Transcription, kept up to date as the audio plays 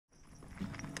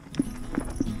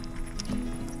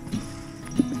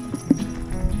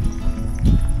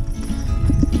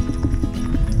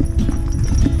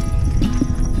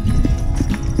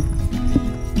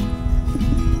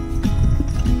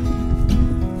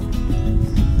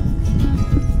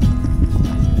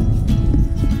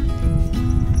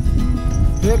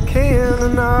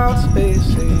Checking out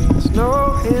spaces,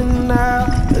 knowing now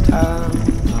that I'm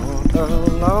not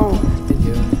alone, and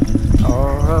you're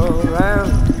all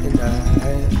around, and I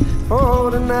have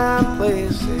 49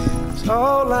 places,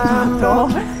 all I know,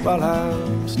 while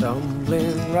I'm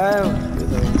stumbling round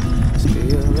with a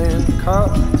spilling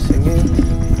cup, singing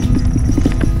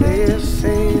this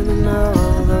ain't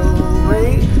another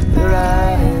way that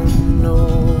I am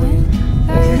knowing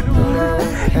that the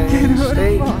love can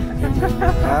stay in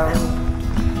the house.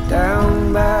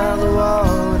 Down by the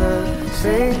water,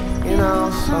 singing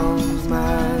our songs,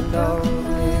 my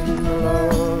darling, the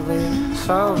loving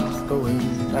songs going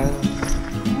down.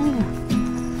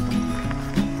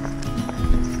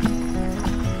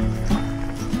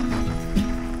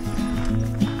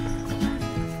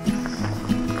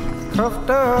 Puffed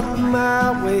up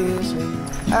my ways and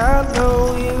I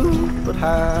know you, but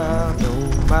I know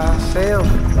myself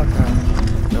like I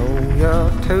know you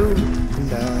too.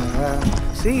 And I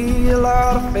see a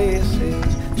lot of faces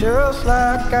just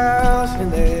like ours,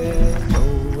 and they're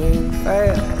going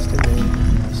fast and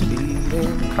they're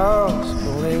speeding cars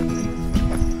rolling.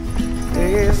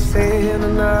 This ain't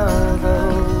another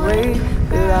way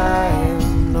that I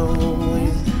am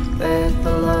knowing that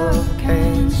the love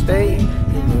can stay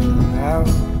out.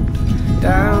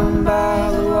 Down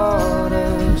by the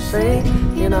water,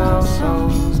 singing our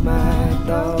songs, my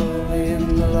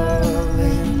darling, the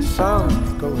loving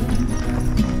songs going down.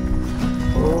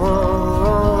 Oh,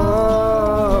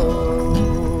 oh,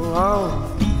 oh,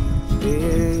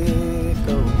 there it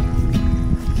goes.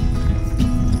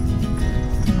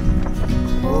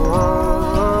 Oh,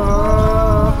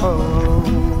 oh,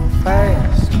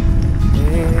 fast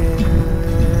and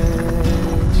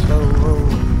slow.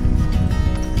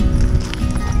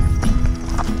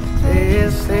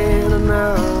 This ain't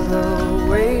another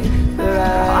way that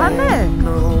I am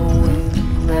knowing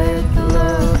that the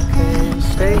love can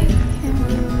stay in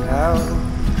the house.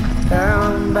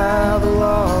 Down by the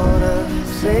water,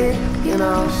 singing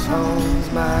our songs,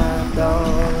 my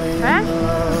darling, the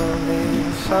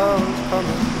loving songs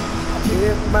coming.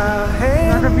 With my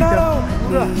hand on me, all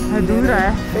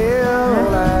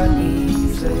I need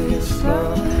is this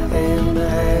love, and to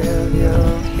have your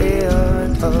hair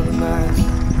until night.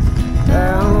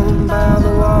 Down by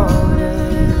the water,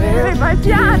 vai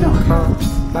piano!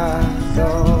 My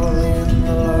darling,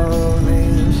 the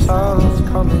loving songs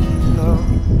coming up.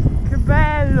 Che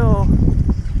bello!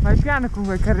 Vai piano con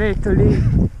quel carretto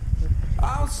lì.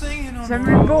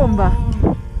 Sembra in bomba.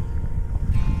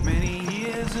 Many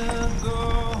years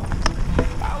ago,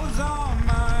 I was on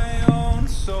my own,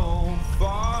 so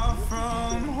far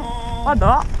from home.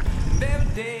 Vado! There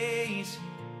were days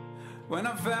when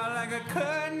I felt like I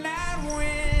could not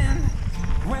win,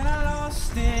 when I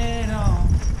lost it all,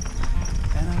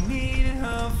 and I needed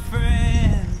a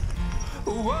friend.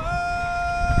 Whoa, whoa,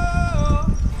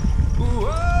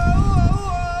 whoa.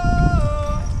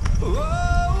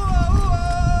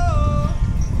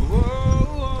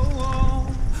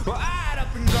 Well, I'd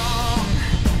up and gone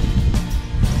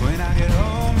when I get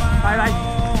home my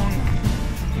own.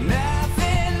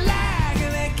 Nothing like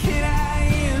the kid I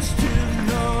used to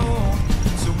know.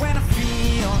 So when I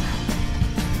feel,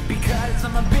 because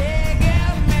I'm a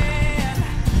bigger man,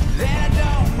 that I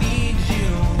don't need you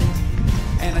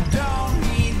and I don't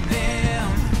need them.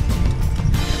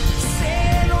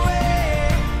 Sail away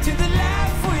to the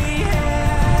life we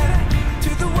had, to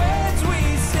the words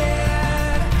we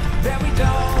said, that we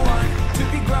don't want to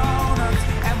be grown-ups,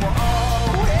 and we'll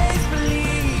always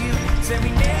believe, say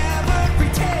we never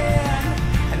pretend,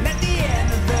 and at the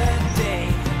end of the day,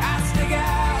 I still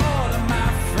got all of my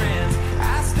friends,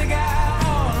 I still got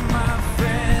all of my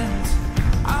friends.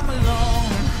 I'm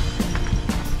alone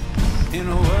in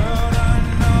a world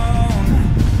unknown,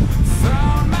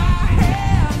 thrown my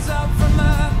hands up from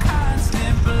the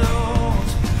constant blows.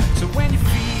 So when you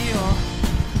feel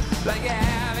like you're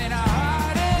having a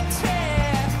heart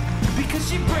attack, because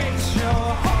she breaks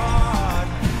your heart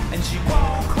and she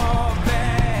won't call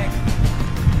back,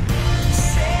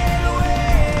 sail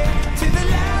away to the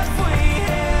life we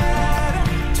had,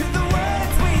 to the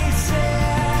words we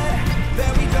said,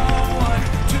 that we don't want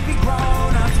to be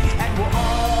grown-ups, and we'll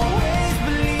always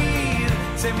believe,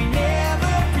 say we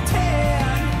never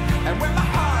pretend. And when my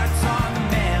heart's on the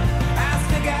mend, I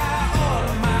still got all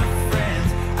of my friends,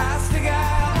 I still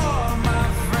got all of my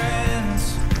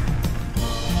friends.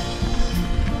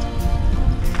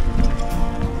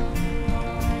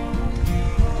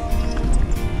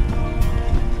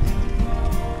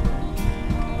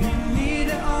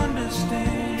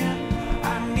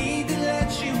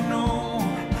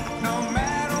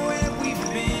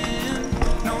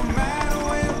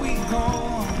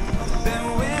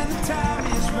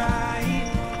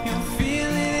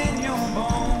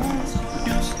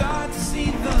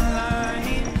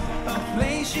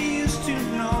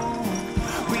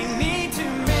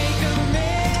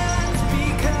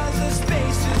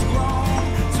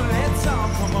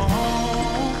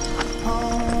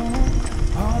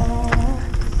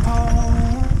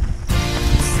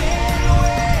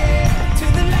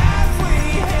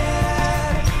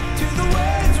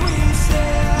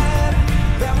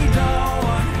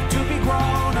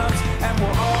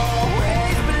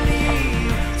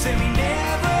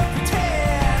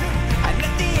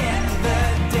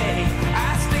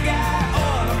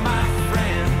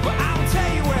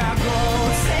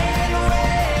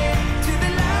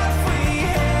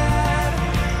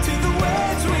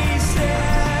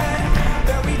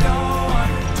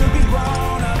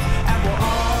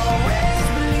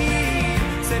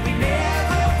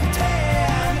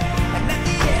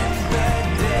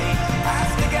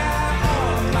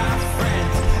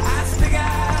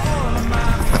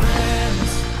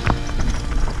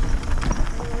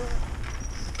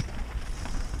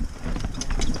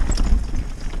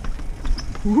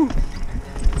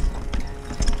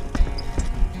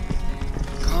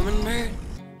 Common man,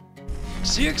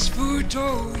 6 foot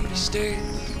tall, he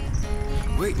stands,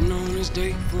 waiting on his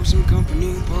date for some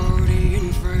company party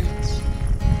in France.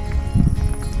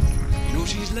 You know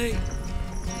she's late.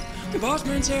 The boss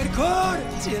man said 1/4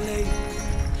 till 8.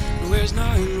 Where's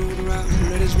 9 rolled around,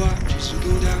 let his watch just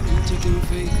looking down and taking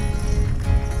fate.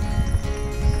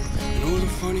 You know the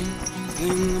funny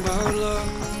thing about love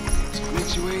is it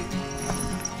makes you wait.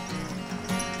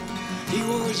 He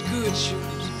wore his good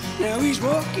shoes, now he's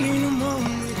walking among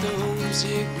with the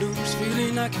homesick blues,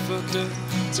 feeling like he fucked up.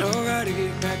 It's alright to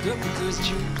get back up because he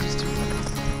chooses to.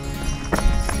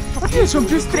 Oddio, sono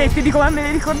più stretti di come me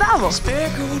ne ricordavo.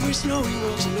 Speckled with snow, he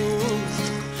walks alone.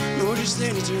 Notice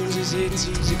then he turns his head and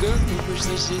sees a girl who pushes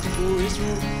their shit for his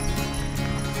room.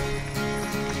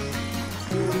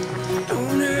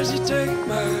 Don't hesitate,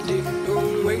 my dear,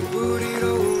 don't wait, put it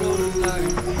all on the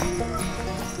line.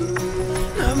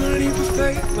 I'm a leap of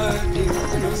faith, my dear,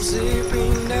 and I'm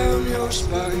slipping down your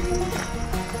spine.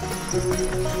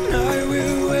 And I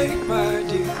will wait, my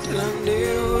dear, till I'm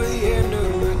dead or the end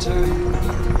of my time.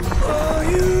 Oh,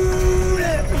 you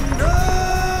let me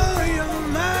know you're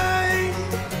mine.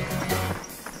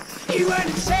 He went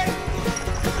insane.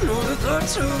 No, the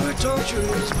thoughts of her torture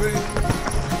his brain.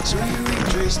 So he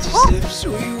retraced his steps so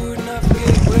he would not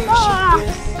forget where she'd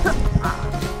been.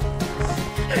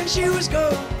 And she was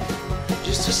gone,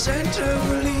 just a scent of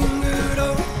her lingered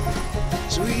on.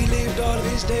 So he lived all of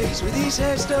his days with his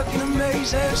head stuck in a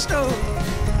maze of stone.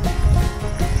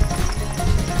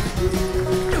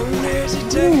 Don't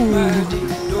hesitate, my dear,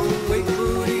 don't wait,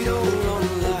 put it all on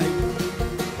the line.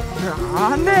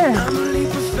 Grande! I'm a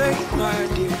leap of faith, my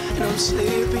dear, and I'm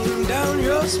slipping down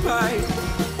your spine.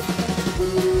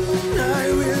 And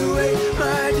I will wait.